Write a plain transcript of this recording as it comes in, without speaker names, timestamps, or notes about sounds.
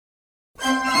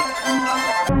COVID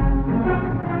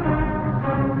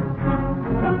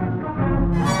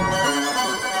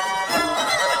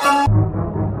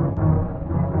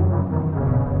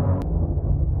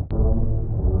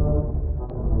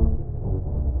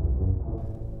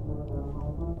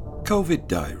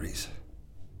Diaries,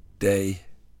 Day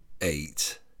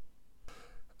 8.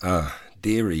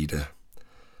 Dear reader,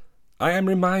 I am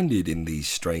reminded in these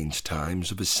strange times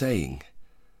of a saying,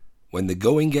 when the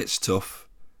going gets tough,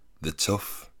 the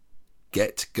tough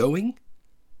get going?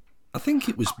 I think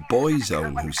it was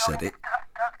Boyzone who said it.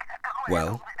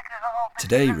 Well,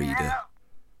 today, reader,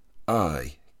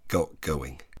 I got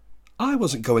going. I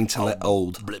wasn't going to let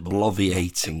old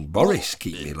bloviating Boris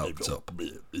keep me locked up.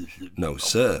 No,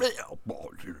 sir.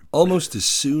 Almost as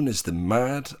soon as the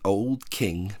mad old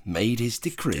king made his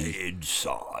decree,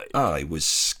 I was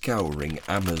scouring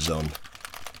Amazon.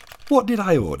 What did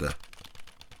I order?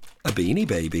 A Beanie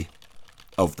Baby,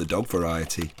 of the dog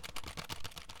variety,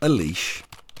 a leash,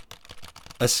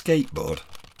 a skateboard.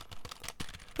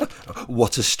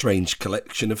 What a strange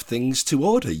collection of things to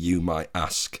order, you might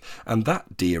ask, and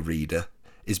that, dear reader,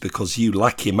 is because you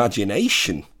lack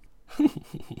imagination.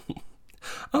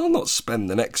 I'll not spend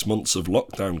the next months of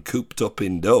lockdown cooped up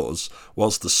indoors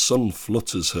whilst the sun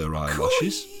flutters her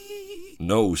eyelashes.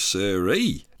 No,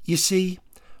 sirree. You see,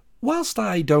 whilst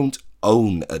I don't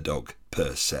own a dog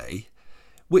per se,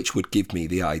 which would give me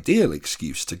the ideal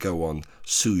excuse to go on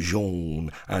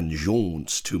sojourn and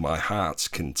jaunts to my heart's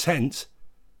content,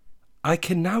 I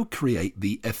can now create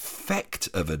the effect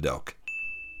of a dog.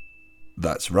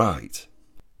 That's right.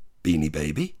 Beanie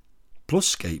Baby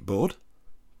plus skateboard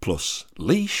plus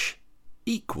leash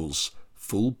equals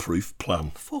foolproof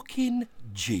plan. Fucking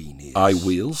genius. I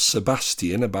wheel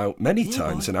Sebastian about many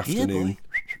times an afternoon.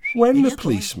 When the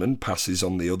policeman passes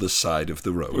on the other side of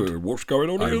the road, What's going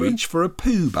on I here? reach for a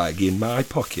poo bag in my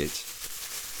pocket.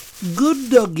 Good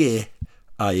doggy,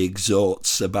 I exhort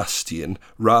Sebastian,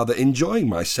 rather enjoying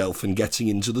myself and getting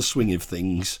into the swing of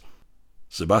things.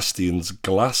 Sebastian's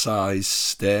glass eyes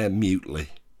stare mutely.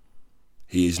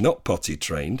 He is not potty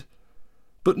trained,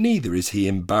 but neither is he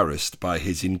embarrassed by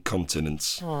his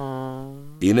incontinence.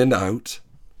 In and out,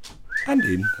 and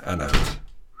in and out,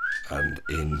 and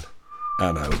in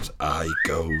and out I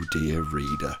go, dear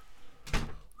reader.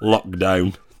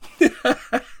 Lockdown.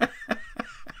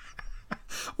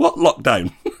 What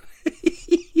lockdown?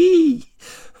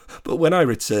 But when I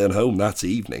return home that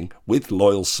evening, with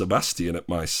loyal Sebastian at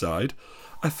my side,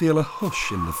 I feel a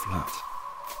hush in the flat.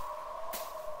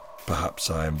 Perhaps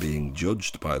I am being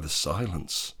judged by the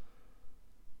silence.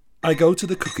 I go to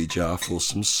the cookie jar for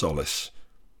some solace.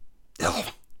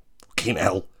 Oh, fucking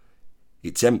hell.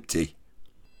 It's empty.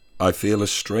 I feel a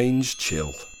strange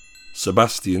chill.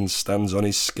 Sebastian stands on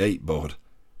his skateboard.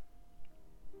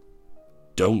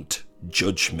 Don't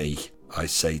judge me, I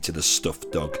say to the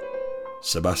stuffed dog.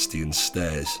 Sebastian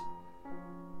stares.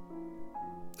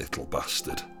 Little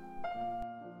bastard.